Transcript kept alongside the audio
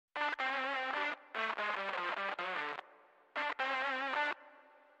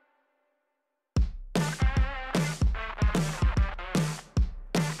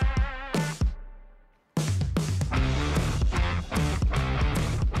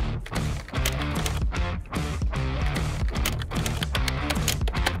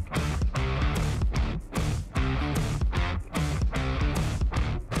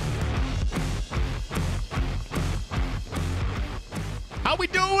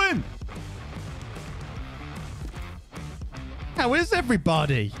doing? How is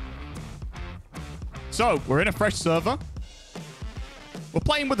everybody? So, we're in a fresh server. We're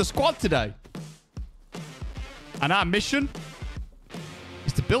playing with a squad today. And our mission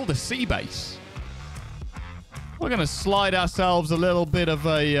is to build a sea base. We're going to slide ourselves a little bit of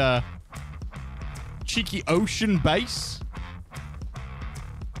a cheeky ocean base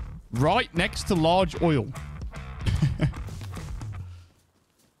right next to large oil.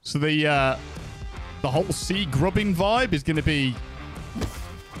 So the whole sea grubbing vibe is going to be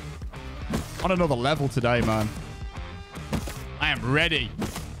on another level today, man. I am ready.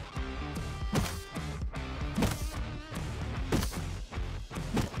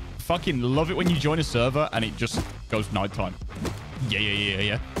 Fucking love it when you join a server and it just goes nighttime.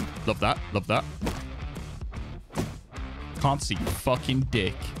 Yeah. Love that. Love that. Can't see fucking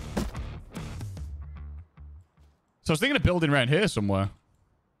dick. So I was thinking of building around here somewhere.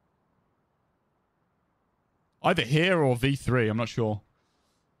 Either here or V3. I'm not sure.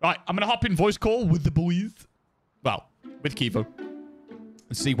 Right, I'm going to hop in voice call with the boys. Well, with Keevo.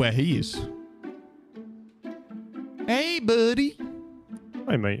 And see where he is. Hey, buddy.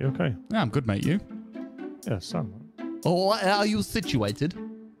 Hey, mate. You okay? Yeah, I'm good, mate. You? Yeah, Sam. Oh, how are you situated?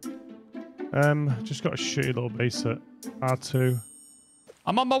 Just got a shitty little base at R2.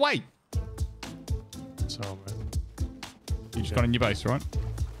 I'm on my way. So, mate. You just got in your base, right?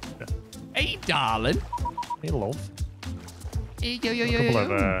 Yeah. Hey, darling. Hey, love. Hey,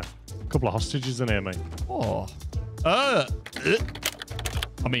 A couple of hostages in here, mate. Oh. I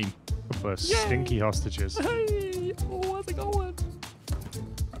mean. A couple of stinky hostages. Hey. Oh, how's it going?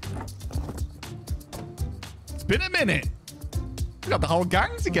 It's been a minute. We got the whole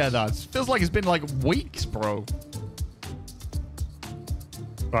gang together. It feels like it's been like weeks, bro.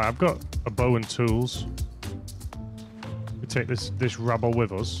 Right, I've got a bow and tools. We take this rabble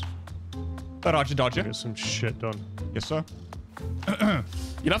with us. Dodger, dodger. Get some shit done. Yes, sir.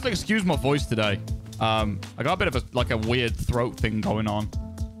 You'll have to excuse my voice today. I got a bit of a weird throat thing going on.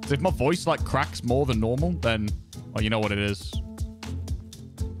 So if my voice like cracks more than normal, then well, you know what it is.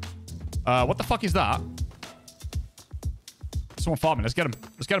 What the fuck is that? Someone farming. Let's get him.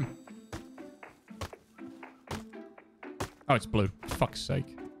 Let's get him. Oh, it's blue. For fuck's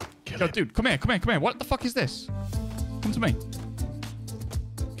sake. Yo, dude, come here. Come here. Come here. What the fuck is this? Come to me.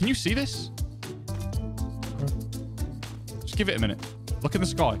 Can you see this? Just give it a minute. Look in the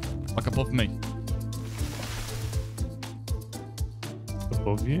sky. Like above me.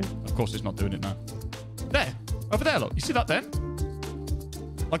 Above you? Of course it's not doing it now. There. Over there, look. You see that there?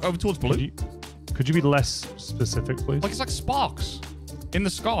 Like over towards blue? Could you be less specific, please? Like it's like sparks in the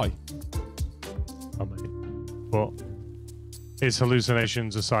sky. Oh, mate. But is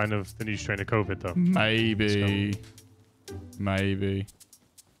hallucinations a sign of the new strain of COVID, though? Maybe. Maybe.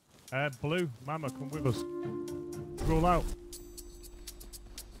 Blue, Mama, come with us. Roll out.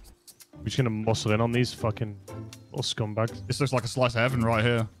 We're just going to muscle in on these fucking little scumbags. This looks like a slice of heaven right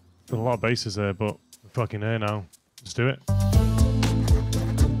here. There's a lot of bases there, but we're fucking here now. Let's do it.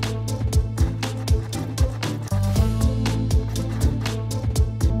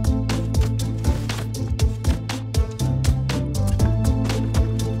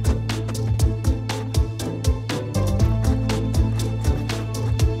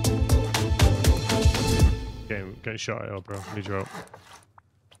 Getting shot at, bro. Need your help.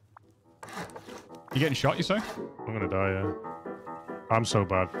 You getting shot, you say? I'm gonna die, yeah. I'm so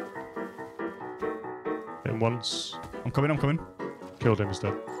bad. Hit him once. I'm coming, I'm coming. Killed him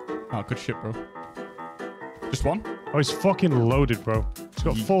instead. Oh, good shit, bro. Just one? Oh, he's fucking loaded, bro. He's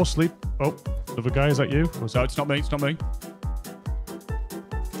got 4 sleep. Oh, the other guy, is that you? No, it's not me, it's not me.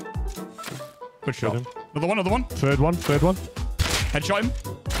 Good shot. Him. Another one, another one. Third one. Headshot him.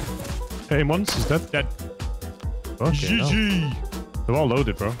 Hit him once, he's dead. Dead. Okay, GG. no. They're all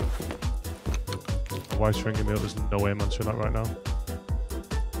loaded, bro. My wife's ringing me up. There's no way I'm answering that right now.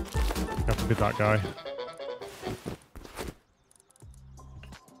 You have to be that guy.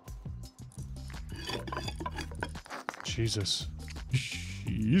 Jesus.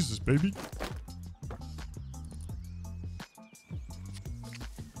 Jesus, baby.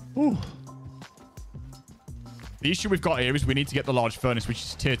 Ooh. The issue we've got here is we need to get the large furnace, which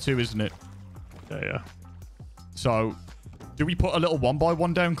is tier 2, isn't it? Yeah. So, do we put a little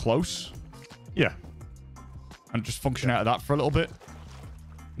 1x1 down close? Yeah. And just function out of that for a little bit?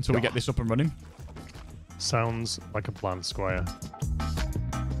 Until we get this up and running? Sounds like a plan, Squire.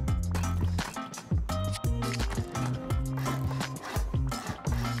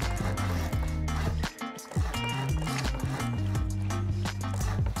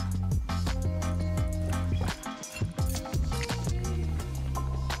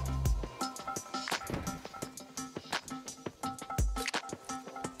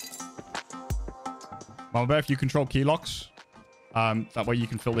 Well, I bet if you control key locks, that way you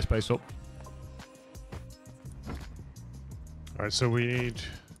can fill this base up. All right, so we need...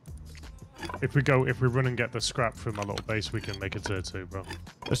 If we run and get the scrap from my little base, we can make a tier 2, bro.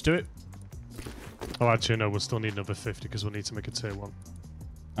 Let's do it. Oh, actually, no, we'll still need another 50 because we'll need to make a tier 1.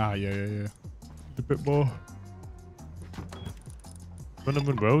 Ah, yeah. A bit more.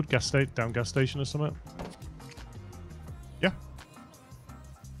 Run Road, down gas station or something? Yeah.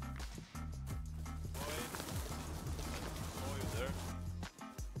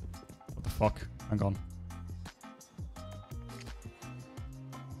 What the fuck? Hang on.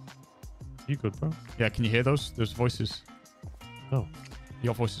 You good, bro? Yeah, can you hear those? Those voices. No.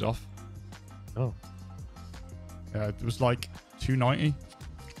 Your voice is off. No. Yeah, it was like 290.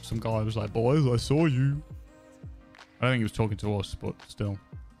 Some guy was like, boys, I saw you. I don't think he was talking to us, but still.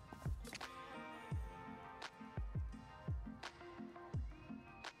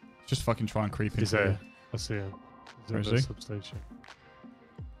 Just fucking try and creep in. He's there. I see him. Where is at the he? Substation.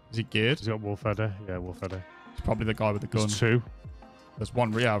 Is he geared? He's got wolf header. Yeah, wolf header. He's probably the guy with the gun. There's 2. There's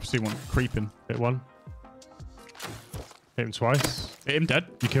one. Yeah, I've seen one creeping. Hit 1. Hit him twice. Hit him dead.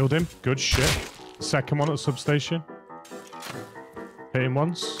 You killed him. Good shit. Second one at the substation. Hit him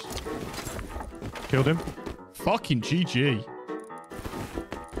once. Killed him. Fucking GG.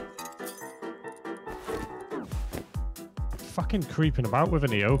 Fucking creeping about with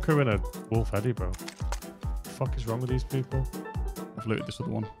an Eoka and a wolf heady, bro. What the fuck is wrong with these people? I've looted this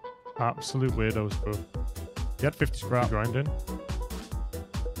other one. Absolute weirdos, bro. He had 50 scrap. Grinding.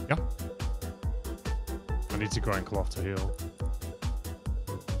 Yeah. I need to grind cloth to heal.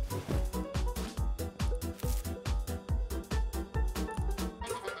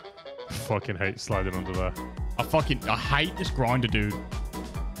 Fucking hate sliding under there. I hate this grinder, dude.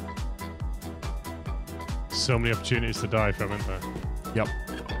 So many opportunities to die from, isn't there? Yep.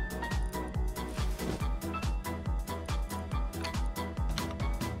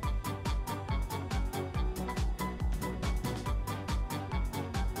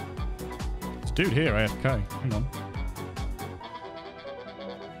 This dude here, AFK. Hang on.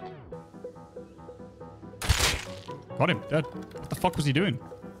 Got him. Dead. What the fuck was he doing?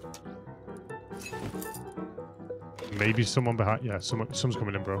 Maybe someone behind. Yeah, someone's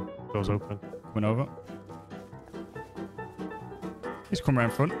coming in, bro. Door's open. Coming over. He's come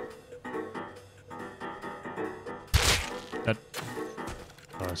around front. Dead.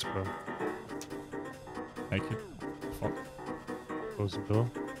 Nice, bro. Naked. Fuck. Close the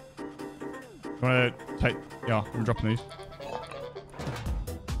door. You wanna take... Yeah, I'm dropping these.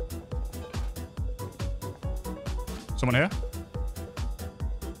 Someone here?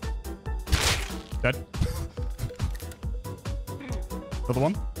 Dead. Another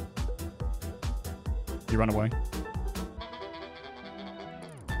one. He ran away.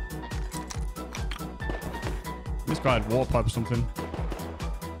 This guy had water pipe or something.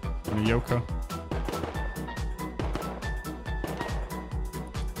 And a Yoka.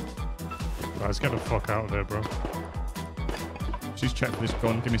 Right, let's get the fuck out of there, bro. She's checked for this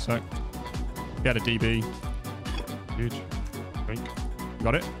gun. Give me a sec. He had a DB. Huge. Drink.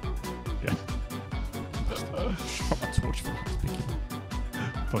 Got it? Yeah. Shot my torch for that.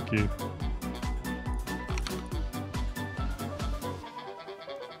 Fuck you.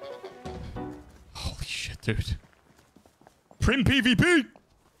 Holy shit, dude. Prim PvP!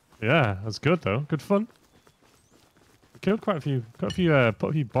 Yeah, that's good though. Good fun. We killed quite a few. Put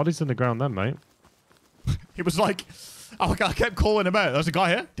a few bodies in the ground then, mate. It was like, oh, I kept calling him out. There's a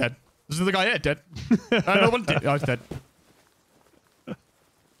guy here, dead. There's another guy here, dead. No one did. Oh, he's dead.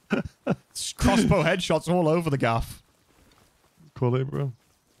 Crossbow headshots all over the gaff. Cool it, bro.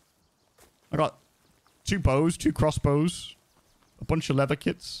 I got 2 bows, 2 crossbows, a bunch of leather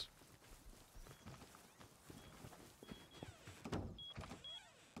kits.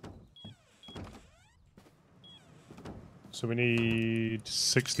 So we need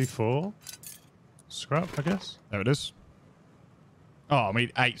 64 scrap, I guess. There it is. Oh, I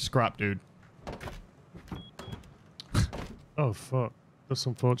need 8 scrap, dude. Oh, fuck. That's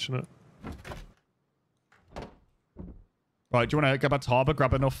unfortunate. Right, do you want to go back to harbour,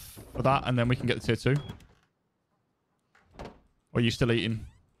 grab enough for that, and then we can get the tier 2? Or are you still eating?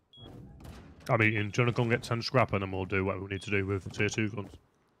 I'm eating. Do you want to go and get 10 scrap and then we'll do what we need to do with the tier 2 guns?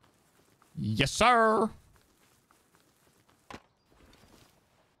 Yes, sir!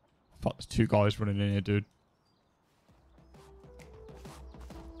 Fuck, there's 2 guys running in here, dude.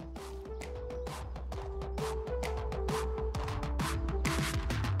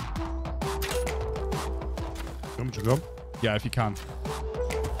 Jump. Yeah, if you can.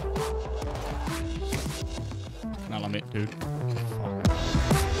 Now I'm it, dude. Fuck.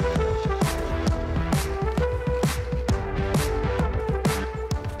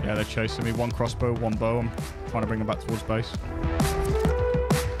 Yeah, they're chasing me. One crossbow, one bow. I'm trying to bring them back towards base.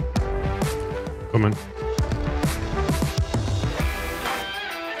 Coming.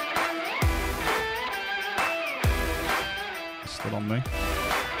 Still on me.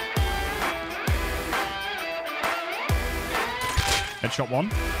 Headshot one.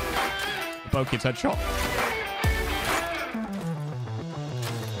 The bow kid's headshot.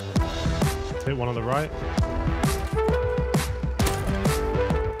 Hit one on the right.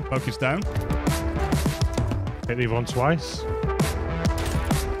 Bow kid's down. Hit the other one twice.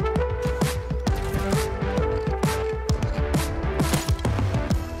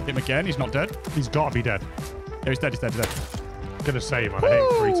 Hit him again. He's not dead. He's got to be dead. Yeah, he's dead. He's dead. He's dead. I'm gonna say, man, I hit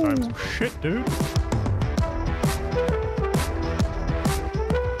him 3 times. Shit, dude.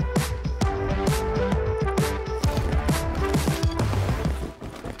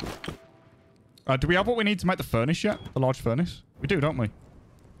 Do we have what we need to make the furnace yet? The large furnace? We do, don't we?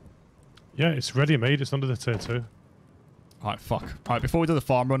 Yeah, it's ready made. It's under the tier 2. Alright, fuck. Alright, before we do the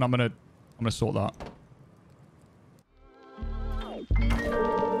farm run, I'm gonna sort that.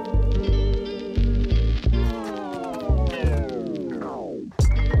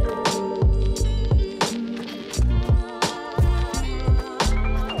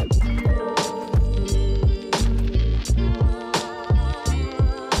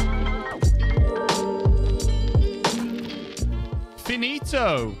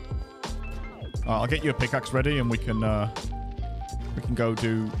 Finito. I'll get you a pickaxe ready, and we can go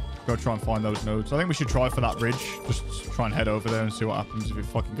try and find those nodes. I think we should try for that ridge. Just try and head over there and see what happens. If it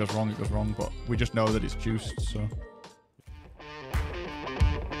fucking goes wrong, it goes wrong. But we just know that it's juiced, so.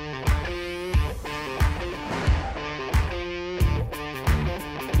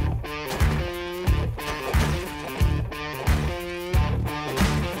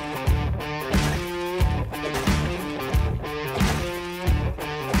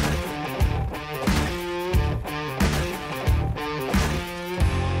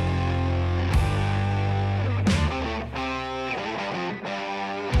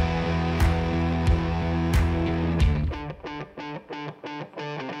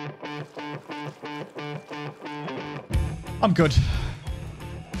 I'm good.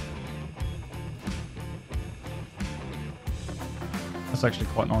 That's actually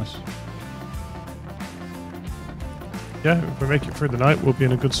quite nice. Yeah, if we make it through the night, we'll be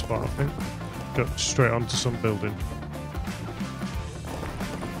in a good spot, I think. Go straight onto some building.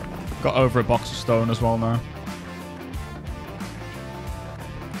 Got over a box of stone as well now.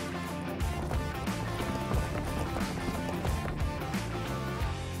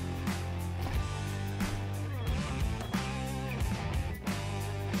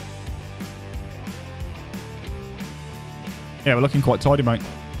 Yeah, we're looking quite tidy, mate.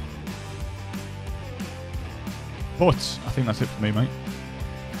 But I think that's it for me, mate.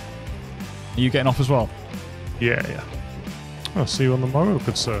 Are you getting off as well? Yeah, yeah. I'll see you on the morrow,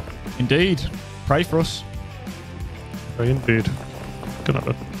 good sir. Indeed. Pray for us. Pray indeed. Good night,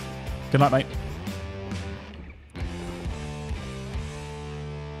 bud. Good night, mate.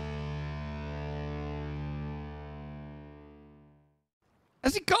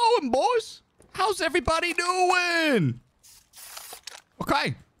 How's it going, boys? How's everybody doing?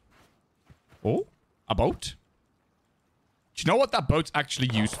 Okay. Oh, a boat. Do you know what? That boat's actually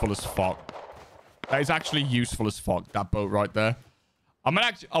useful as fuck. That is actually useful as fuck, that boat right there. I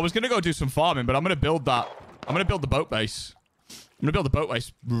was gonna go do some farming, but I'm gonna build that. I'm gonna build the boat base. I'm gonna build the boat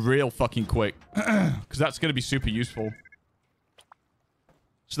base real fucking quick. Because that's gonna be super useful.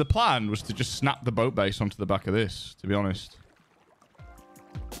 So the plan was to just snap the boat base onto the back of this, to be honest.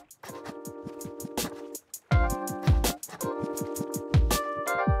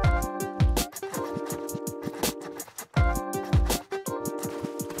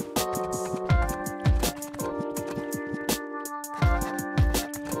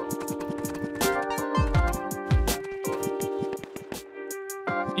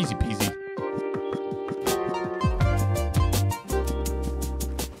 Easy peasy.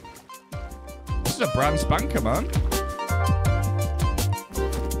 This is a brand spanker, man.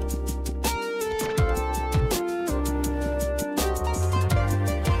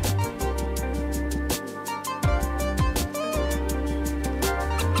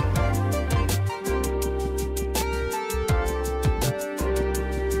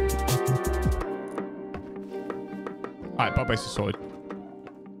 Alright, boat base is sorted.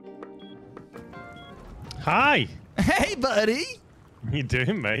 Hi. Hey, buddy. How you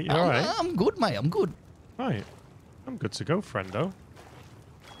doing, mate? You all right? I'm good, mate. I'm good. Right. I'm good to go, friendo.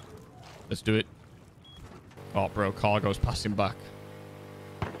 Let's do it. Oh, bro. Cargo's passing back.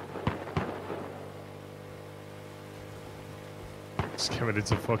 Let's getting ready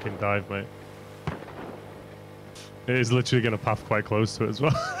to fucking dive, mate. It is literally going to path quite close to it as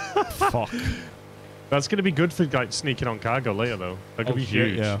well. Fuck. That's going to be good for like sneaking on cargo later, though. That could be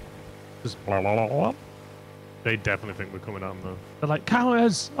huge. Yeah. Just blah, blah, blah, blah. They definitely think we're coming at them, though. They're like,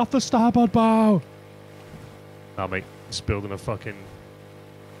 counters off the starboard bow. Nah, mate. Just building a fucking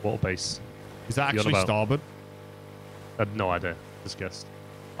water base. Is that actually starboard? I had no idea. Just guessed.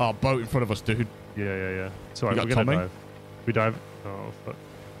 Oh, boat in front of us, dude. Yeah. So we're got going to Tommy? dive. We dive. Oh, fuck.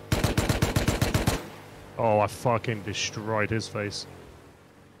 Oh, I fucking destroyed his face.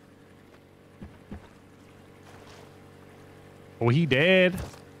 Oh, he dead.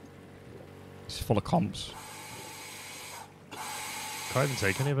 It's full of comms. Can't even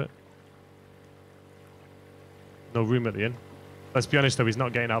take any of it. No room at the inn. Let's be honest, though, he's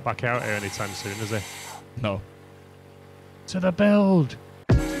not getting out back out here anytime soon, is he? No. To the build.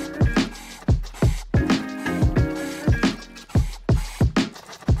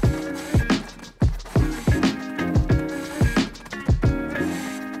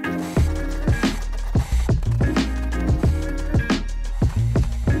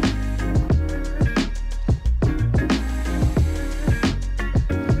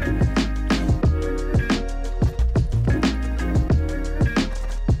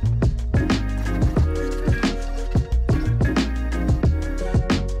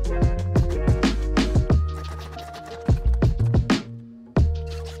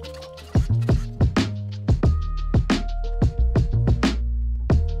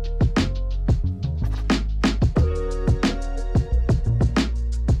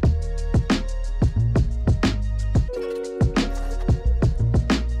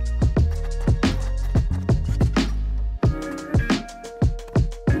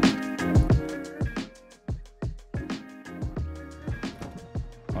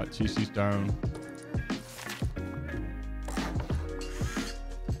 TC's down.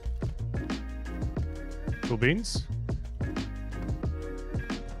 Cool beans.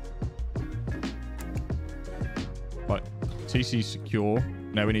 Right, TC's secure.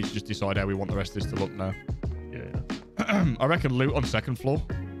 Now we need to just decide how we want the rest of this to look now. Yeah. I reckon loot on second floor.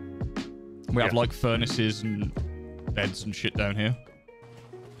 We have like furnaces and beds and shit down here.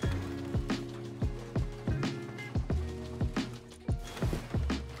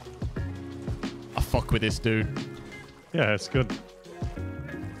 I fuck with this dude. Yeah, it's good.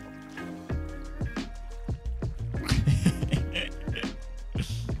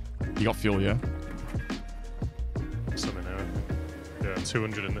 You got fuel, yeah? Some in there, I think. Yeah,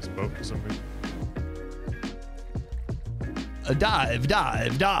 200 in this boat or something. Dive.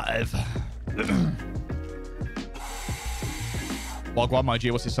 Wagwan, my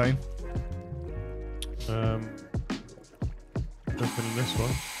G, what's he saying? Nothing in this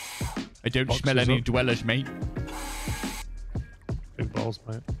one. I don't Boxes smell any up. dwellers, mate. Big balls,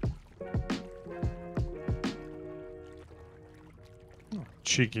 mate.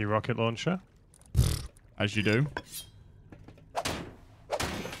 Cheeky rocket launcher. As you do.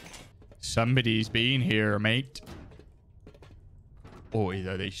 Somebody's been here, mate. Boy,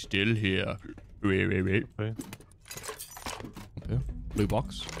 are they still here? Wait. Okay. Up here. Blue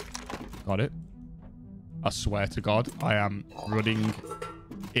box. Got it. I swear to God, I am running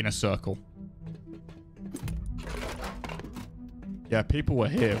in a circle. Yeah, people were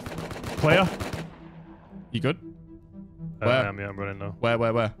here. Player? You good? Yeah, I'm running now.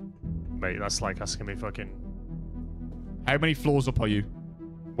 Where? Mate, that's like asking me fucking... How many floors up are you?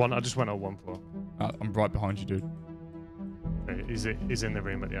 One, I just went on one floor. I'm right behind you, dude. Okay, he's in the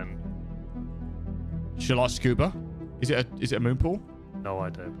room at the end. Shall I scuba? Is it a moon pool? No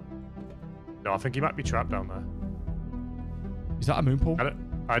idea. But... No, I think he might be trapped down there. Is that a moon pool?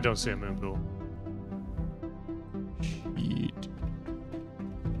 I don't see a moon pool. Shit.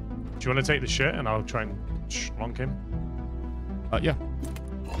 Do you want to take the shit and I'll try and schlonk him? Yeah.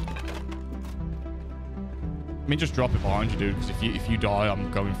 I mean, just drop it behind you, dude, because if you die, I'm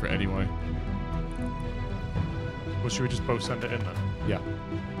going for it anyway. Well, should we just both send it in then? Yeah.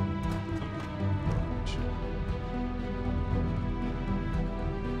 Shit.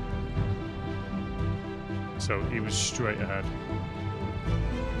 So he was straight ahead.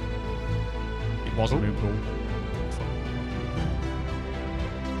 It was a moon pool.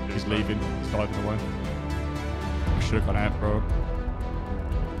 He's leaving. He's diving away. I should have gone out, bro.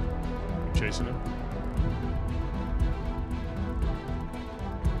 I'm chasing him.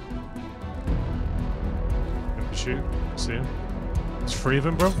 In pursuit. See him. There's 3 of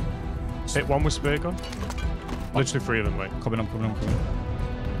them, bro. Hit one with spear gun. Literally 3 of them, mate. Coming on.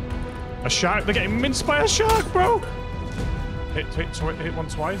 A shark. They're getting minced by a shark, bro. Hit one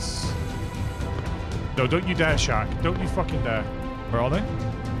twice. No, don't you dare, shark. Don't you fucking dare. Where are they?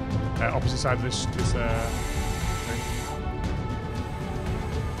 Opposite side of this thing.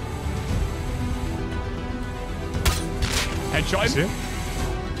 Headshot See him. him?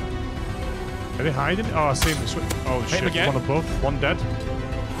 Are they hiding? Oh, I see him. Oh, Hit him shit. again. One above. One dead.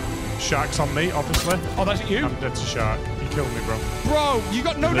 Shark's on me, obviously. Oh, that's you? I'm dead to shark. You killed me, bro. Bro, you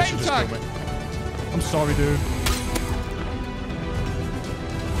got no name Literally just tag. killed me. I'm sorry, dude.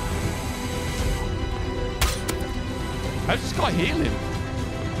 How does this guy heal him?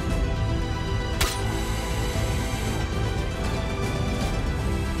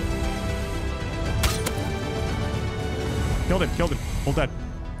 Killed him, killed him. All dead.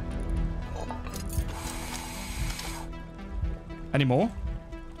 Any more?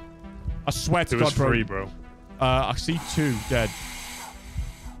 I swear to There was God, bro. 3, bro. I see 2 dead.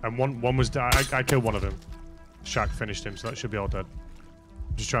 And one was dead. I killed one of them. Shark finished him, so that should be all dead.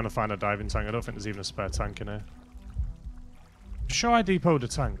 I'm just trying to find a diving tank. I don't think there's even a spare tank in here. Sure, I depoted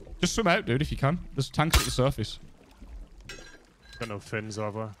a tank. Just swim out, dude, if you can. There's tanks at the surface. Got no fins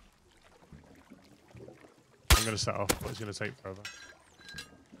over. I'm going to set off, but it's going to take forever.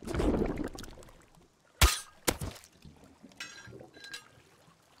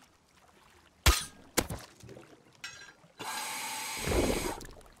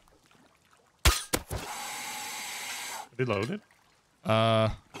 Are they loaded?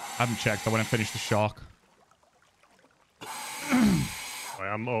 I haven't checked. I went and finished the shark. Right,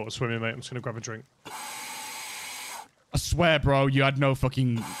 I'm swimming, mate. I'm just going to grab a drink. I swear, bro, you had no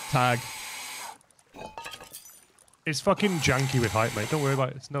fucking tag. It's fucking janky with height, mate. Don't worry about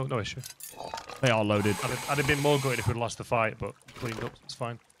it. It's no issue. They are loaded. I'd have been more gutted if we'd lost the fight, but cleaned up. It's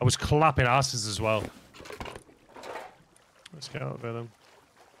fine. I was clapping asses as well. Let's get out of there then.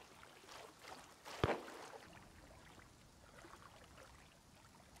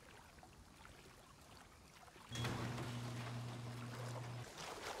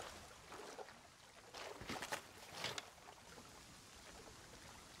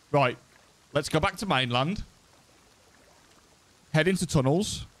 Right. Let's go back to mainland. Head into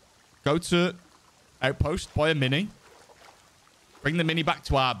tunnels. Go to outpost. Buy a mini. Bring the mini back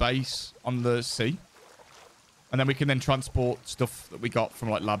to our base on the sea. And then we can then transport stuff that we got from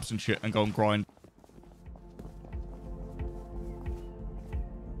like labs and shit and go and grind.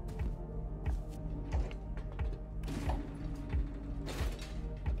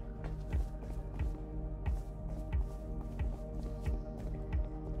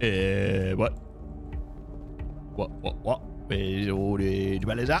 What? What? Where's all the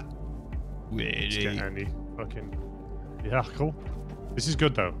dwellers at? Let's get Andy. Fucking. Yeah, cool. This is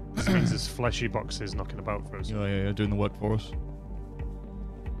good though. This means there's fleshy boxes knocking about for us. Yeah, doing the work for us.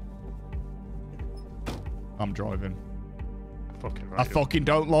 I'm driving. Fucking right. I fucking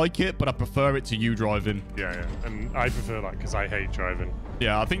don't like it, but I prefer it to you driving. Yeah. And I prefer that because I hate driving.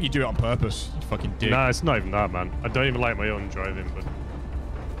 Yeah, I think you do it on purpose. You fucking dick. Nah, it's not even that, man. I don't even like my own driving, but.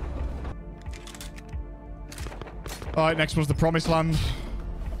 Alright, next was the promised land.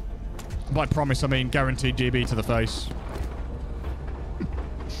 By promise, I mean guaranteed GB to the face.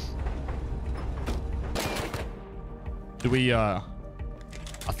 Do we, I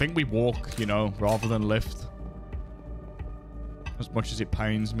think we walk, you know, rather than lift. As much as it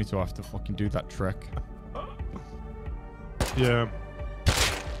pains me to have to fucking do that trek. Yeah.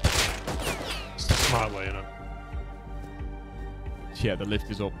 It's the smart way, you know. Yeah, the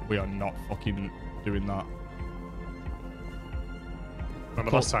lift is up. We are not fucking doing that.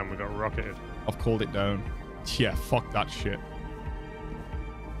 Remember last time we got rocketed? I've called it down. Yeah, fuck that shit.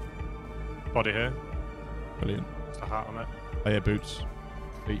 Body here. Brilliant. There's a hat on it. Air boots.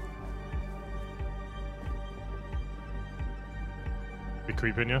 Feet. We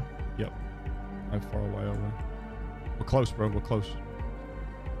creeping you? Yep. How far away are we? We're close, bro. We're close.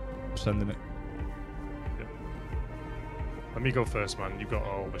 We're sending it. Yep. Let me go first, man. You got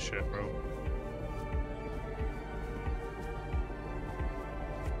all the shit, bro.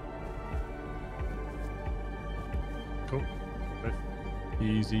 Cool.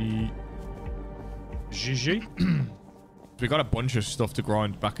 Easy. GG. We got a bunch of stuff to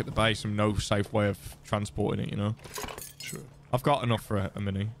grind back at the base and no safe way of transporting it, you know? Sure. I've got enough for a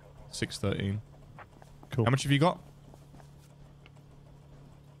mini. 613. Cool. How much have you got?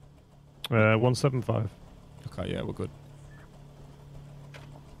 175. Okay, yeah, we're good.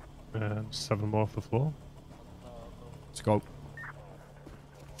 7 more off the floor. Let's go.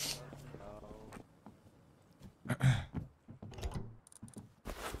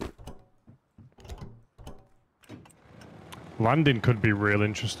 Landing could be real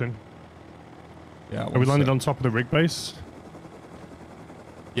interesting. Yeah. Are we landing on top of the rig base?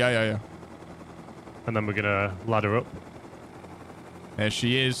 Yeah. And then we're gonna ladder up. There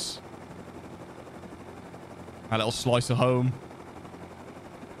she is. A little slice of home.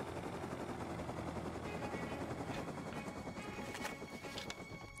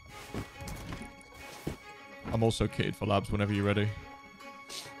 I'm also kitted for labs whenever you're ready.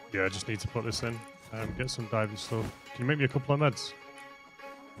 Yeah, I just need to put this in. Get some diving stuff. Can you make me a couple of meds?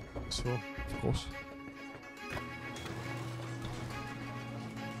 So, of course.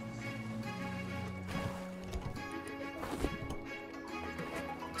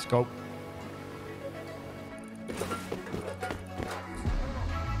 Let's go.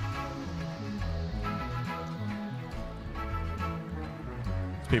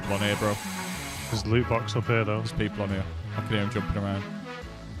 There's people on here, bro. There's a loot box up here, though. There's people on here. I can hear them jumping around.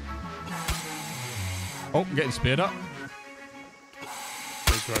 Oh, I'm getting speared up.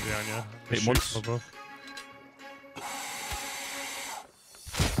 He's right behind you. Hit once.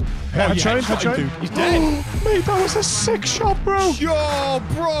 I tried. Dude. He's dead. Mate, that was a sick shot, bro. Yo,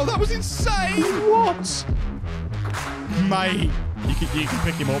 bro, that was insane. What? Mate, you can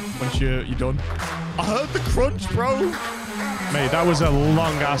pick him up once you're done. I heard the crunch, bro. Mate, that was a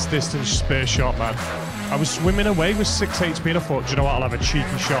long-ass distance spear shot, man. I was swimming away with 6 HP and I thought, do you know what, I'll have a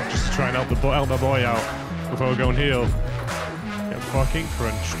cheeky shot just to try and help my boy out before going heal. Get fucking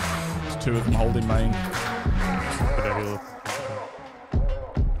crunched. There's 2 of them holding main.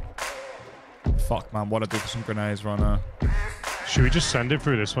 Fuck, man, what I do for some grenades right now. Should we just send it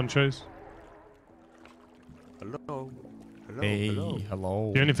through this one, Chase? Hello. Hey,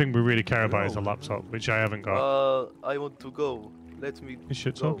 hello. The only thing we really care about is a laptop, which I haven't got. I want to go. Let me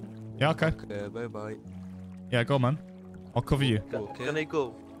Shit's go. up. Yeah, okay. Okay, bye-bye. Yeah, go, man. I'll cover you. Okay. Can I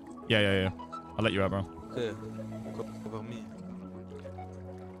go? Yeah. I'll let you out, bro. Okay. Cover me.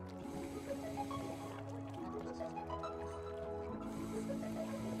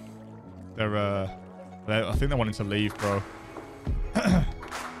 I think they're wanting to leave, bro. Yeah.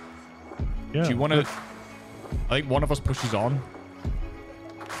 Do you want to... I think one of us pushes on.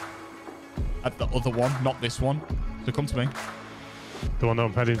 At the other one, not this one. So come to me. The one that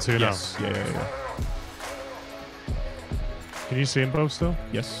I'm heading to yes. now? Yeah. Can you see them both still?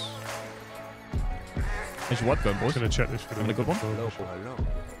 Yes. How's your what going, boys? I'm going to check this for Having a good one? Hello.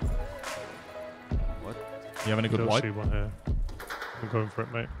 What? You having a good wipe? See one here. I'm going for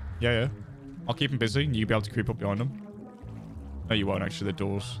it, mate. Yeah. I'll keep them busy and you'll be able to creep up behind them. No, you won't actually. They're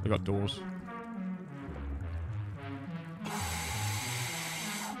doors. They've got doors.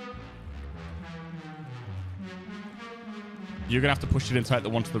 You're going to have to push it and take the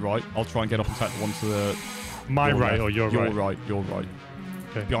one to the right. I'll try and get up and take the one to the... My right left. or your right? Your right.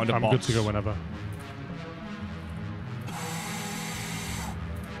 Okay. Behind a I'm box. good to go whenever.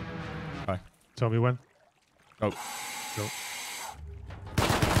 Okay. Tell me when. Go.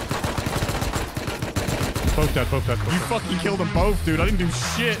 Both dead. You fucking killed them both, dude. I didn't do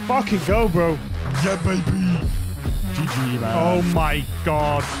shit. Fucking go, bro. Yeah, baby. GG, man. Oh my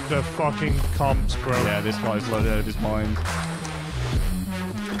god. The fucking comps, bro. Yeah, this guy's loaded out of his mind.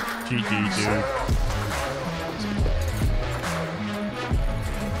 GG, dude.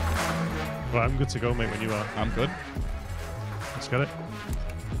 Right, I'm good to go, mate, when you are. I'm good. Let's get it.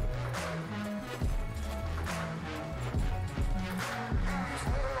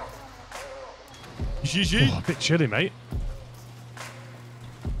 GG. Oh, a bit chilly, mate.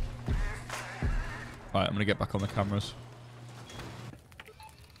 Right, I'm gonna get back on the cameras.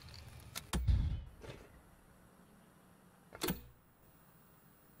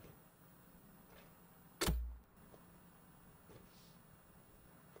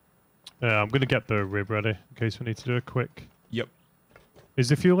 Yeah, I'm gonna get the rib ready in case we need to do it quick. Yep. Is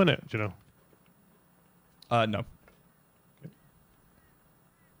there fuel in it? Do you know? No.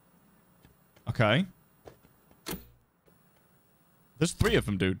 Okay. There's 3 of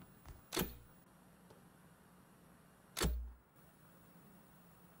them, dude.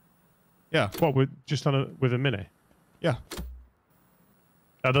 Yeah. What? We're just with a mini. Yeah.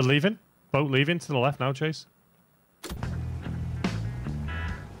 Are they leaving? Boat leaving to the left now, Chase.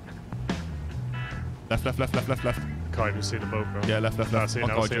 Left. Can't even see the boat, bro. Yeah, left. I see it I'll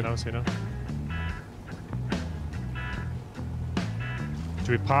now. guide See you. it now.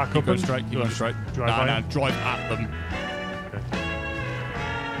 Do we park Keep up going and straight. Keep going straight. drive by Nah, them? drive at them. Okay.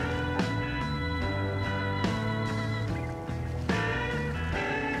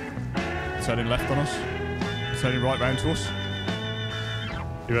 Turning left on us. Turning right round to us.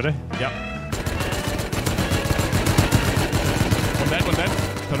 You ready? Yep. One dead.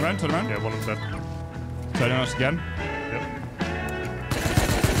 Turn around. Yeah, one of them dead. Turning on us again. Yep.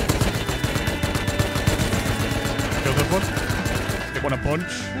 Killed that one. Hit one a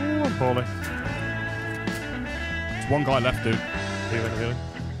bunch. Ooh, I'm poorly. There's one guy left, dude. Healing, healing.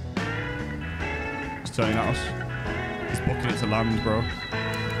 He's turning at us. He's booking it to land, bro.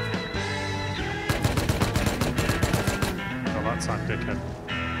 Oh, that tank, dickhead.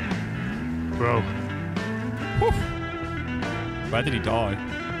 Bro. Whew. Where did he die?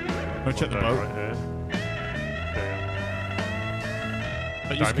 Go check the boat. Right here.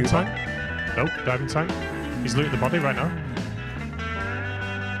 That you Diving scuba? tank? Nope, diving tank. He's looting the body right now.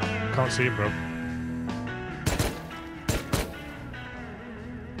 Can't see him, bro.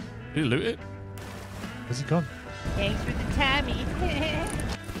 Did he loot it? Where's he gone? Thanks for the Tommy.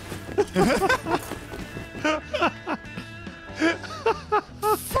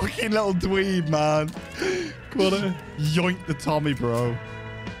 Fucking little dweeb, man. Gotta yoink the Tommy, bro.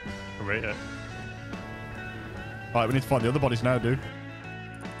 I rate it. Right, we need to find the other bodies now, dude.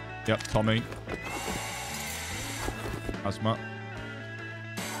 Yep, Tommy. Asthma.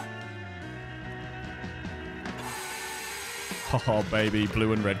 Oh, baby.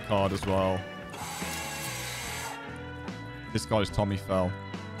 Blue and red card as well. This guy's Tommy fell.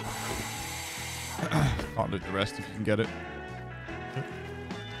 Can't loot the rest if you can get it.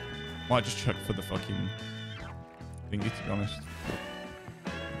 Might just check for the fucking thingy, to be honest.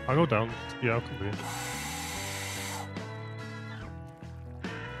 I'll go down. Yeah, I'll come here.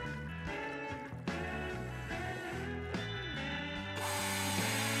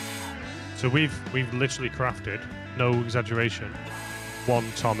 So we've literally crafted, no exaggeration,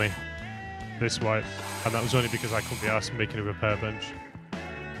 one Tommy this way, and that was only because I couldn't be asked making a repair bench.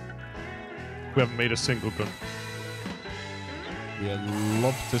 We haven't made a single gun. We'd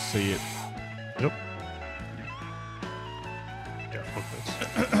love to see it. Yep. Yeah, fuck this.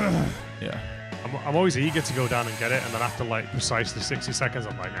 Yeah. I'm always eager to go down and get it, and then after like precisely 60 seconds,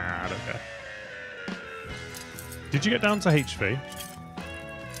 I'm like, nah, I don't care. Did you get down to HV?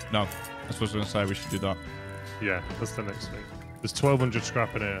 No. That's what I was going to say. We should do that. Yeah, that's the next thing. There's 1,200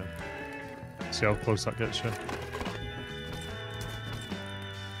 scrap in here. See how close that gets you.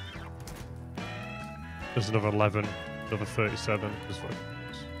 There's another 11, another 37.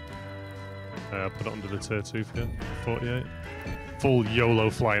 Put it under the tier 2 for you. 48. Full YOLO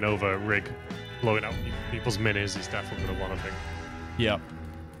flying over rig, blowing out people's minis is definitely going to want, I think. Yeah.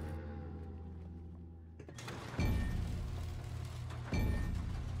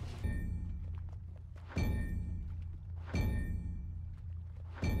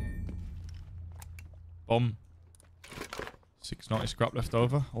 Bomb. 690 scrap left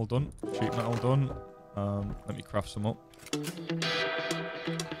over. All done. Sheet metal done. Let me craft some up.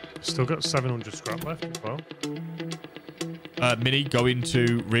 Still got 700 scrap left as well. Mini, go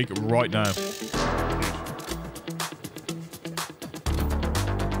into rig right now.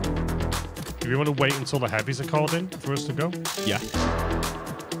 Do we want to wait until the heavies are called in for us to go? Yeah.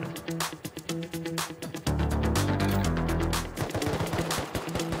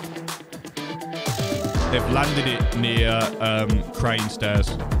 They've landed it near crane stairs.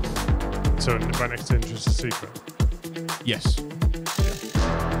 So right next to Interesting Secret. Yes.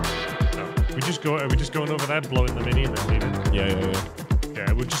 No. Are we just going over there, blowing the mini and then leaving? Yeah.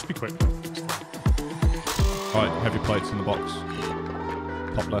 Yeah, we'll just be quick. Alright, heavy plates in the box.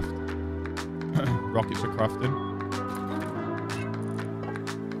 Top left. Rockets are crafting.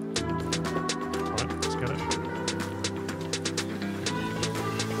 Alright, let's get it.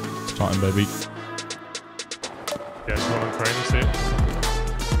 It's time, baby. Yeah, there's one on crane, let's see it.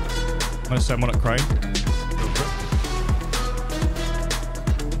 I'm going to send one at crane. Go for it.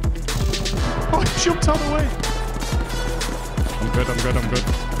 Oh, he jumped out of the way! I'm good.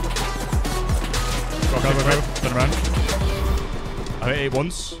 Go. Turn around. I hit it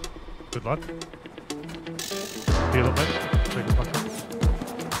once. Good lad. Heal up, mate. Take us back up.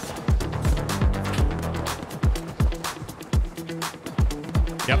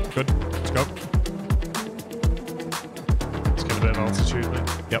 Yep, good. Let's go. Let's get a bit of altitude, mate.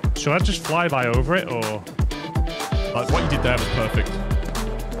 Yep. Should I just fly by over it, or...? Like, what you did there was perfect.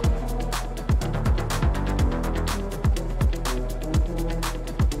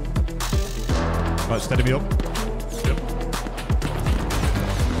 Right, steady me up. Yep.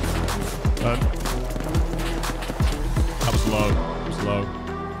 That was low.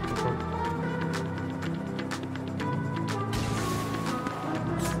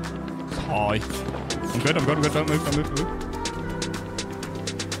 It's high. I'm good. Don't move.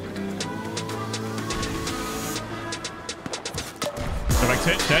 Direct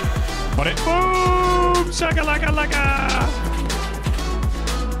hit, dead. Got it. Boom! Shaka-laka-laka!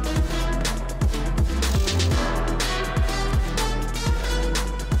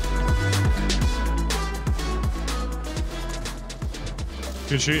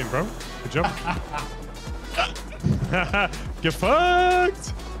 Good shooting, bro. Good job. Get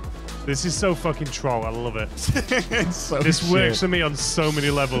fucked! This is so fucking troll. I love it. It's so This shit. works for me on so many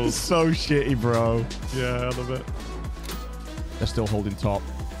It's levels. so shitty, bro. Yeah, I love it. They're still holding top.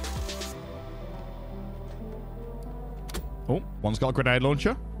 Oh, one's got a grenade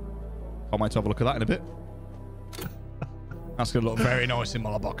launcher. I might have a look at that in a bit. That's going to look very nice in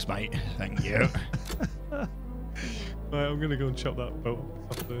my box, mate. Thank you. Right, I'm gonna go and chop that boat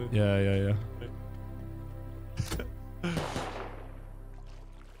off the... Yeah.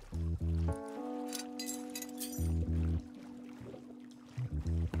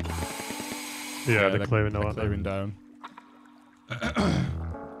 Yeah, they're clearing now, they're aren't they? clearing down.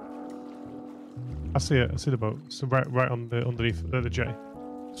 I see it. I see the boat. So right on the underneath the jetty.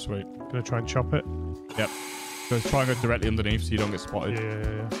 Sweet. Gonna try and chop it. Yep. So try and go directly underneath so you don't get spotted.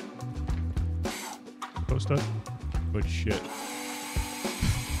 Yeah. Boat's dead. Good shit.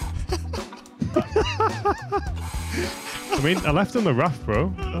 I mean, I left on the raft,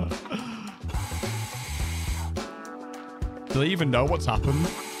 bro. Do they even know what's happened?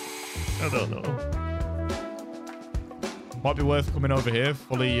 I don't know. Might be worth coming over here,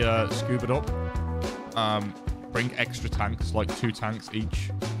 fully scubaed up. Bring extra tanks, like 2 tanks each.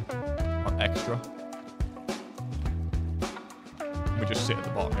 Not extra. We just sit at the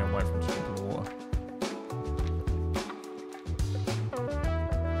bottom here and wait for them to jump in the water.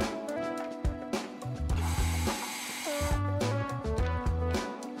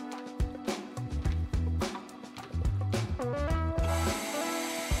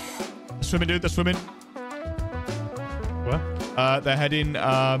 They're swimming, dude. They're swimming. Where? They're heading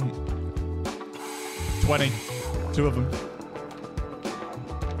 20. 2 of them.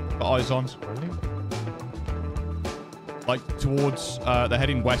 Got eyes on. Like towards they're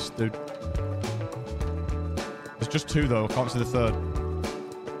heading west, dude. There's just 2 though. I can't see the 3rd.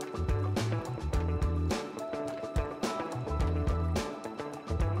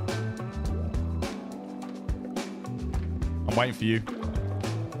 I'm waiting for you.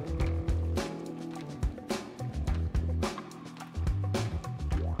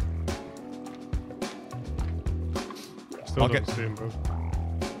 Still I'll don't get- see him, bro.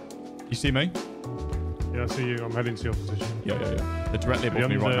 You see me? Yeah, I see you. I'm heading to your position. Yeah. They're directly above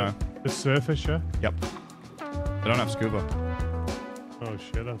me right now. The surface, yeah? Yep. They don't have scuba. Oh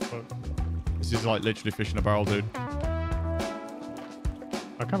shit, that's fucked. This is like literally fish in a barrel, dude. I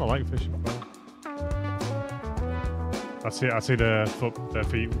kind of like fishing, bro. I see their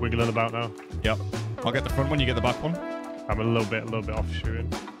feet wiggling about now. Yep. I'll get the front one, you get the back one. I'm a little bit off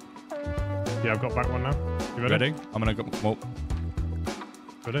shooting. Yeah, I've got back one now. You ready? Ready? I'm gonna go. Well,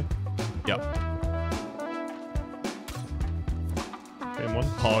 Ready? yep. Hit him one.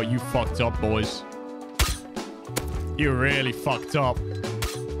 Oh, you fucked up, boys. You really fucked up.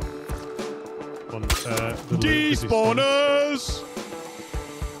 One. Despawners!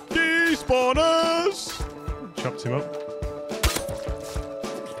 Despawners! Chopped him up.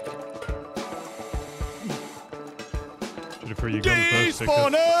 Should have threw your gun first. dickhead.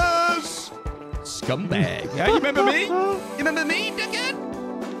 Despawners! Scumbag. Yeah, you remember me? You remember me, dickhead?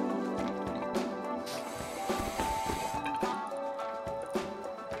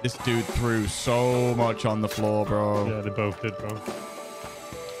 This dude threw so much on the floor, bro. Yeah, they both did, bro.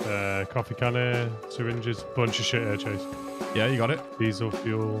 Coffee canner, syringes, bunch of shit here, Chase. Yeah, you got it. Diesel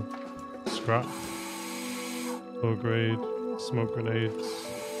fuel, scrap, low grade, smoke grenades.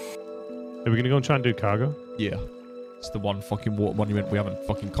 Are we gonna go and try and do cargo? Yeah. It's the one fucking water monument we haven't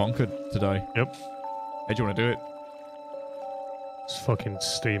fucking conquered today. Yep. Hey, do you want to do it? It's fucking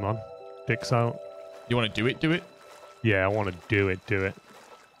steam on. Dicks out. You want to do it? Do it? Yeah, I want to do it.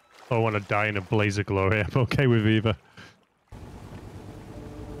 I want to die in a blaze of glory. I'm okay with either.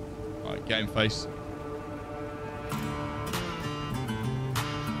 Alright, game face.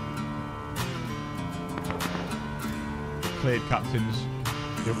 Cleared captains.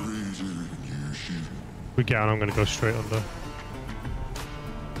 Yep. We get on, I'm going to go straight under.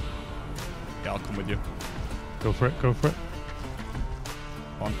 Yeah, I'll come with you. Go for it.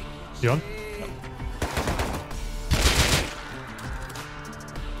 On. You on?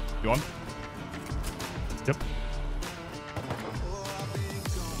 You on? Yep.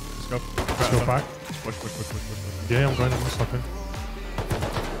 Let's go. Let's go back. Push. Yeah, I'm going. I'm stopping.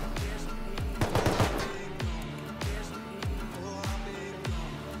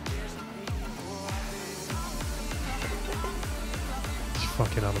 You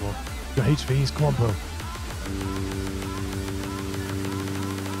fucking animal. Your HVs, come on, bro.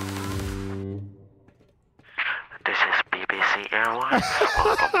 This is BBC Airlines.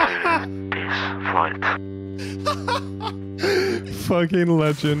 Welcome to this flight. Fucking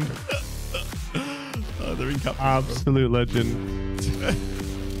legend. Oh, they're in captains. Absolute legend.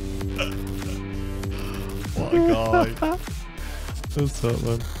 What a guy. That's up,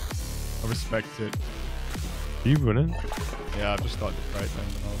 man. I respect it. Are you running? Yeah, I've just started to create them.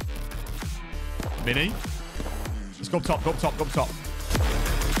 Mini. Let's go up top, go up top, go up top.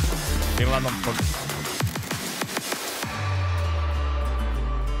 Gonna land on front.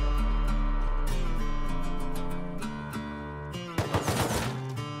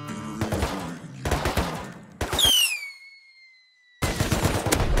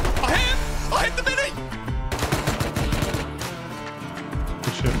 I hit the mini!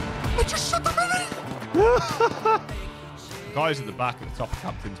 Good shit. I just shot the mini! The guy's at the back at the top of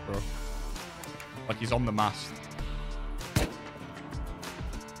captains, bro. Like he's on the mast.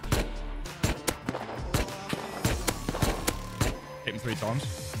 Hit him 3 times.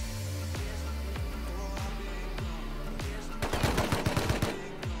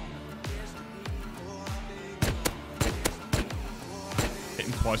 Hit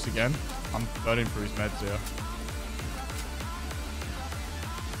him twice again. I'm burning through his meds here.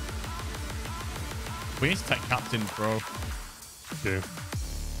 We need to take captains, bro. Do. You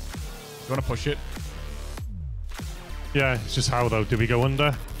want to push it? Yeah, it's just how though. Do we go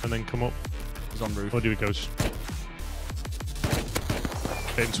under and then come up? He's on roof. Or do we go...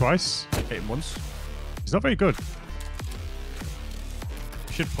 Hit him twice? Hit him once. He's not very good.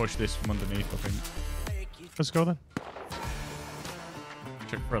 We should push this from underneath, I think. Let's go then.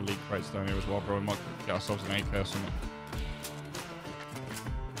 Check for elite crates down here as well, bro. We might get ourselves an AK or something.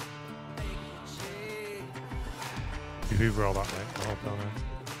 You hoover all that, mate. I'll hop down there.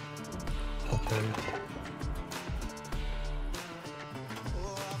 Okay.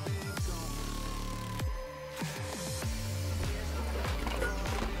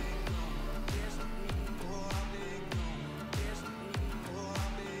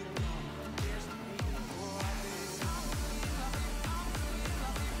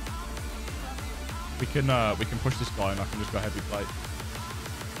 We can push this guy and I can just go heavy plate.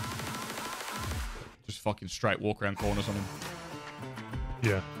 Just fucking straight walk around corners on him.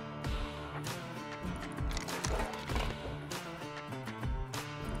 Yeah.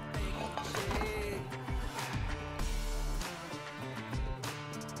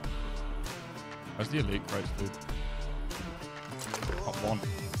 Where's the elite crates, dude? Not one.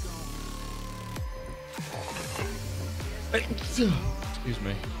 Excuse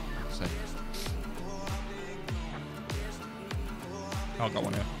me. Say. Oh, I got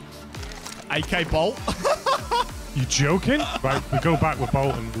one here. AK bolt. You joking? Right, we go back with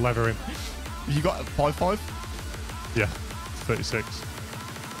bolt and lever him. You got a 5.5? Yeah, 36.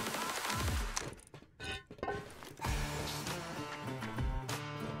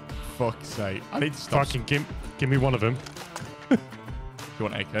 Fuck's sake. I need to stop. Fucking give me one of them. You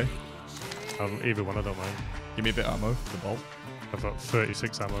want AK? Either one, I don't mind. Give me a bit of ammo for the bolt. I've got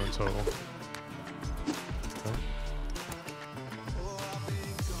 36 ammo in total.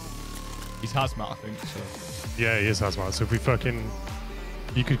 He's hazmat, I think, so. Yeah, he is hazmat. So if we fucking...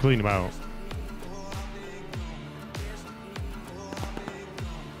 You could clean him out.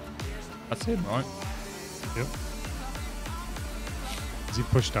 That's him, right? Yep. Is he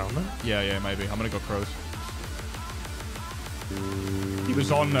pushed down then? Yeah, maybe. I'm gonna go crows. He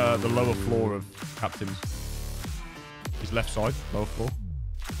was on the lower floor of captains. His left side, lower floor.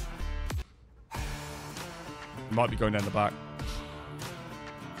 He might be going down the back.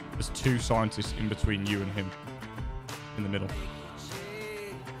 There's 2 scientists in between you and him. In the middle.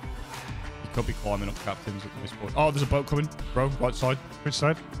 He could be climbing up captains at this point. Oh, there's a boat coming, bro. Right side. Which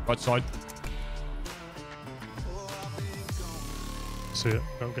side? Right side. See it.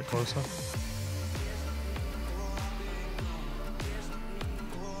 Don't get closer.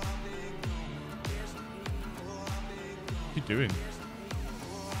 What are you doing?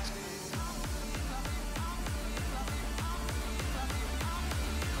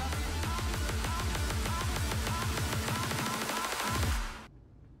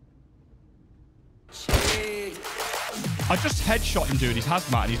 I just headshot him, dude. He's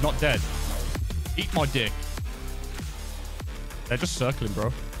hazmat and he's not dead. Eat my dick. They're just circling,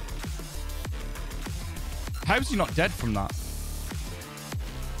 bro. How is he not dead from that?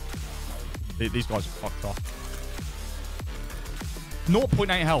 These guys are fucked off.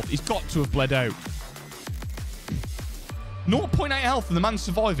 0.8 health. He's got to have bled out. 0.8 health and the man's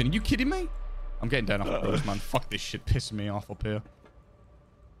surviving. Are you kidding me? I'm getting down off the road, man. Fuck this shit. Pissing me off up here.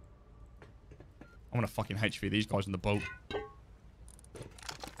 I'm gonna fucking HV these guys in the boat. You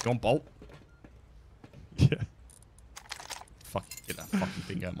want bolt? Yeah. Fuck, get that fucking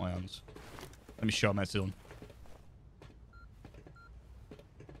thing out of my hands. Let me show him how it's done.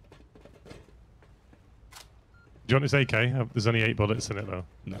 Do you want this AK? There's only 8 bullets in it, though.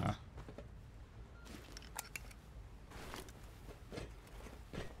 Nah.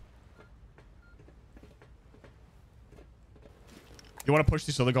 You want to push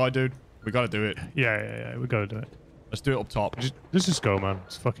this other guy, dude? We got to do it. Yeah. We gotta do it. Let's do it up top. Let's just go, man.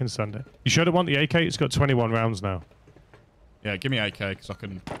 Let's fucking send it. You sure don't want the AK? It's got 21 rounds now. Yeah, give me AK because I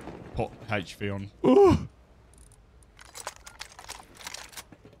can put HV on. Ooh.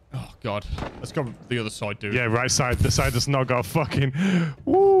 Oh, God. Let's go the other side, dude. Yeah, right side. The side that's not got a fucking...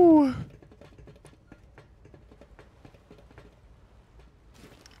 Woo!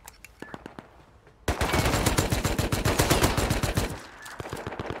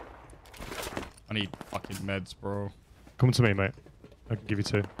 I need fucking meds, bro. Come to me, mate. I can give you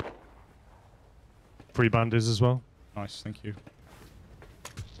 2. 3 bandages as well. Nice, thank you.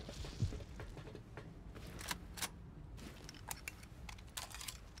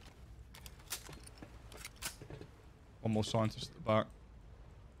 One more scientist at the back.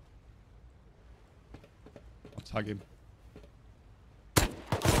 I'll tag him.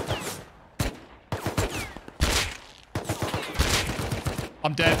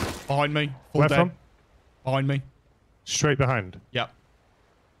 I'm dead. Behind me. Full Where dead. from? Behind me. Straight behind. Yep.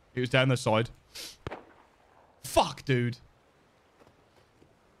 He was down the side. Fuck, dude.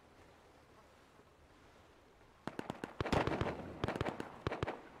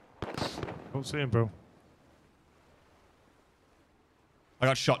 Don't see him, bro. I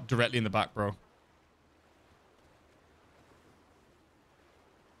got shot directly in the back, bro.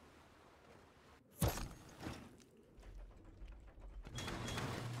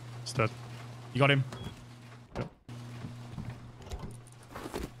 It's dead. You got him? Yep.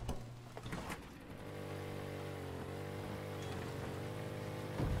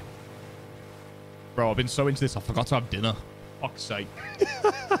 Bro, I've been so into this, I forgot to have dinner. Fuck's sake.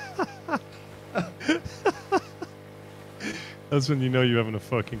 That's when you know you're having a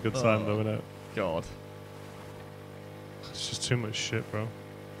fucking good time, though, innit? God. It's just too much shit, bro.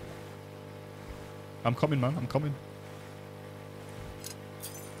 I'm coming, man. I'm coming.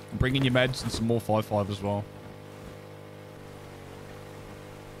 I'm bringing you meds and some more 5.5 as well.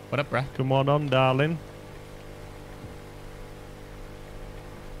 What up, bruh? Come on, darling.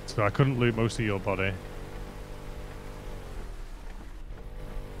 So I couldn't loot most of your body.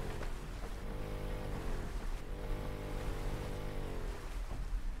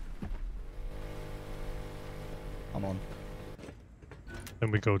 I'm on.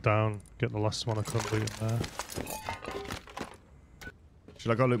 Then we go down, get the last one I couldn't loot in there.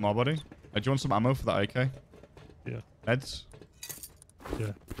 Should I go loot my body? Do you want some ammo for that AK? Yeah. Meds?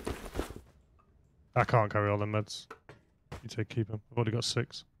 Yeah. I can't carry all the meds. You keep them. I've already got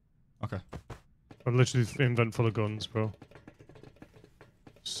 6. Okay. I'm literally invent full of guns, bro.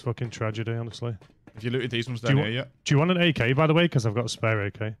 It's fucking tragedy, honestly. Have you looted these ones down here yet? Do you want an AK, by the way? Because I've got a spare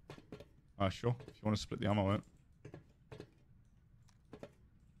AK. Sure. If you want to split the ammo out.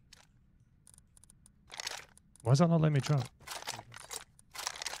 Why is that not letting me drop?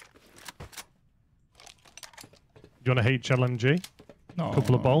 You want a HLMG? No.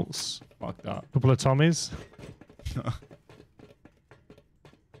 Couple of bolts? Fuck that. Couple of Tommies?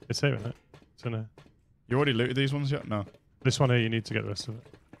 It's here, isn't it? It's in here. You already looted these ones yet? No. This one here, you need to get the rest of it.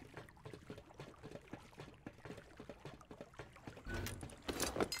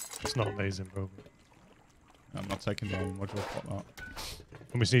 It's not amazing, bro. I'm not taking the ammo module. Fuck that.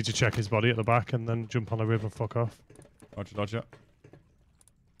 And we just need to check his body at the back and then jump on a river and fuck off. Roger, dodger.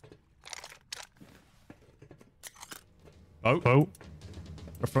 Oh. Oh.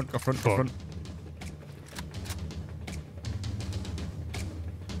 Go front, go front, Go go on. front.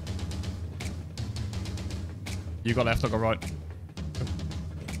 You got left, I got right.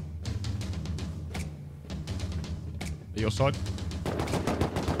 Your side.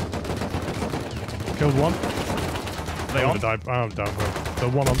 Killed one. They on? I'm down, bro. The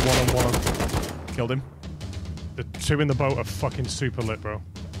one on. Killed him. The 2 in the boat are fucking super lit, bro.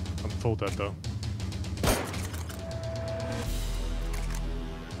 I'm full dead, though.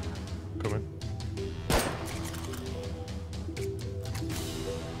 Coming.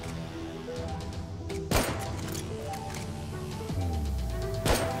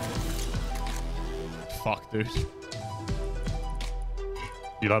 Fuck, dude.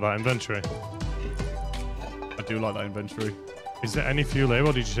 You like that inventory? I do like that inventory. Is there any fuel here,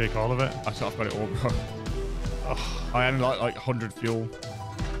 or did you take all of it? I've got it all, bro. Oh, I only like 100 fuel.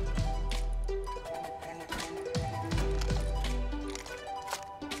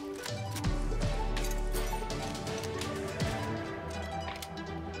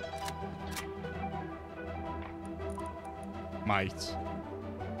 Mate.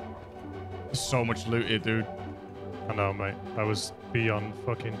 There's so much loot here, dude. I know, mate. I was beyond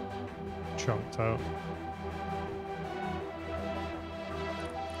fucking chunked out.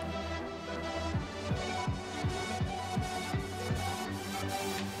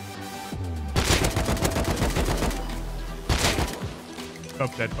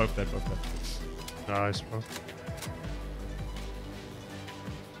 Both dead, both dead, both dead. Nice, bro.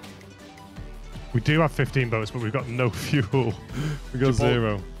 We do have 15 boats, but we've got no fuel. We got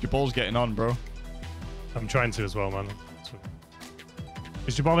zero. Jabal's getting on, bro. I'm trying to as well, man.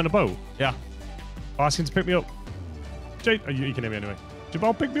 Is Jabal in a boat? Yeah. Ask him to pick me up. Jay, oh, you can hear me anyway.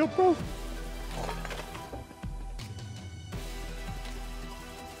 Jabal, pick me up, bro.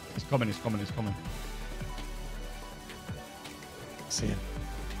 He's coming, he's coming, he's coming. See him.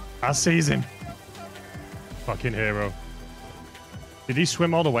 I sees him. Fucking hero. Did he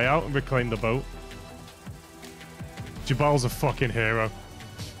swim all the way out and reclaim the boat? Jabal's a fucking hero.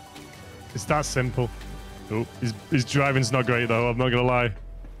 It's that simple. Oh, his driving's not great though, I'm not gonna lie.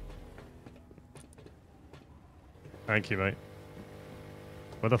 Thank you, mate.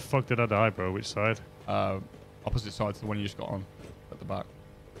 Where the fuck did I die, bro? Which side? Opposite side to the one you just got on. At the back.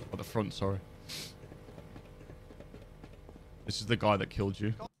 Or the front, sorry. This is the guy that killed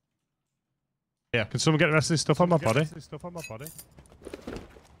you. Yeah. Can someone get the rest of this stuff on my body?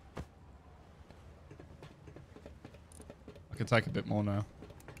 I can take a bit more now.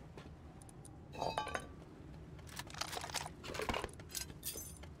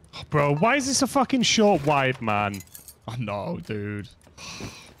 Bro, why is this a fucking short wide, man? Oh no, dude.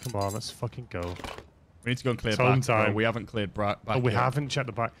 Come on, let's fucking go. We need to go and clear It's back. home time. Bro. We haven't cleared back. Oh, we haven't checked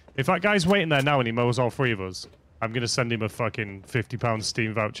the back. If that guy's waiting there now and he mows all three of us, I'm going to send him a fucking £50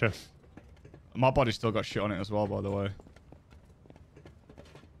 Steam voucher. My body's still got shit on it as well, by the way.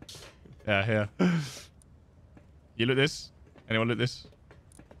 Yeah, here. You look this? Anyone look this?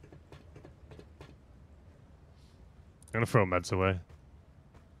 I'm going to throw meds away.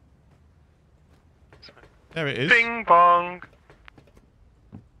 There it is. Bing bong.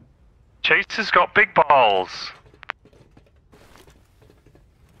 Chase has got big balls.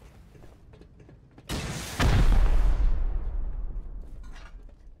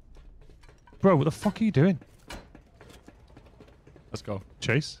 Bro, what the fuck are you doing? Let's go.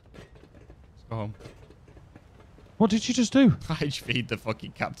 Chase? Let's go home. What did you just do? I feed the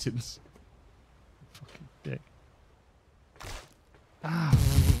fucking captains. Fucking dick.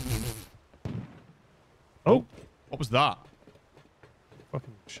 Oh! What was that?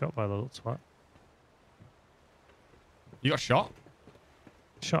 Fucking shot by the little twat. You got shot?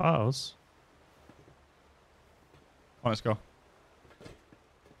 Shot at us? Come on, let's go.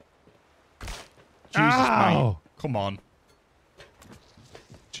 Jesus, mate. Come on.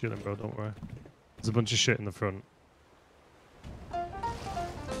 Chilling, bro, don't worry. There's a bunch of shit in the front.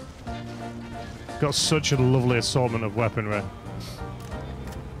 Got such a lovely assortment of weaponry.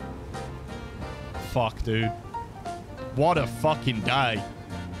 Fuck, dude. What a fucking day.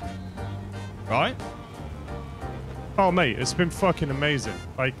 Right? Oh, mate, it's been fucking amazing.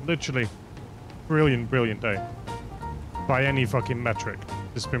 Like, literally, brilliant, brilliant day. By any fucking metric.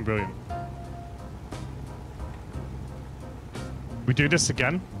 It's been brilliant. We do this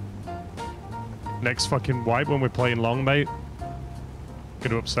again. Next fucking wipe when we're playing long, mate.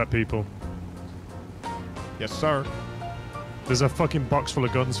 Gonna upset people. Yes, sir. There's a fucking box full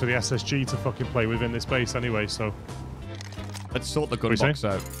of guns for the SSG to fucking play with in this base anyway, so... Let's sort the gun box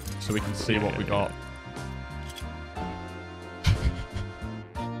out so we can see what we got.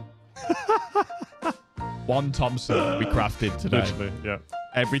 One Thompson we crafted today. Literally, yeah.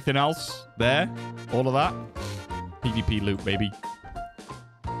 Everything else there, all of that, PvP loot, baby.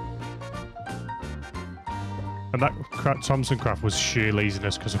 And that Thompson craft was sheer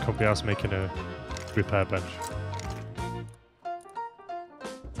laziness because I couldn't be asked making a repair bench.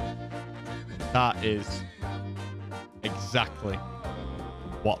 That is exactly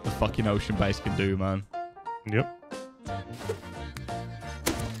what the fucking ocean base can do, man. Yep.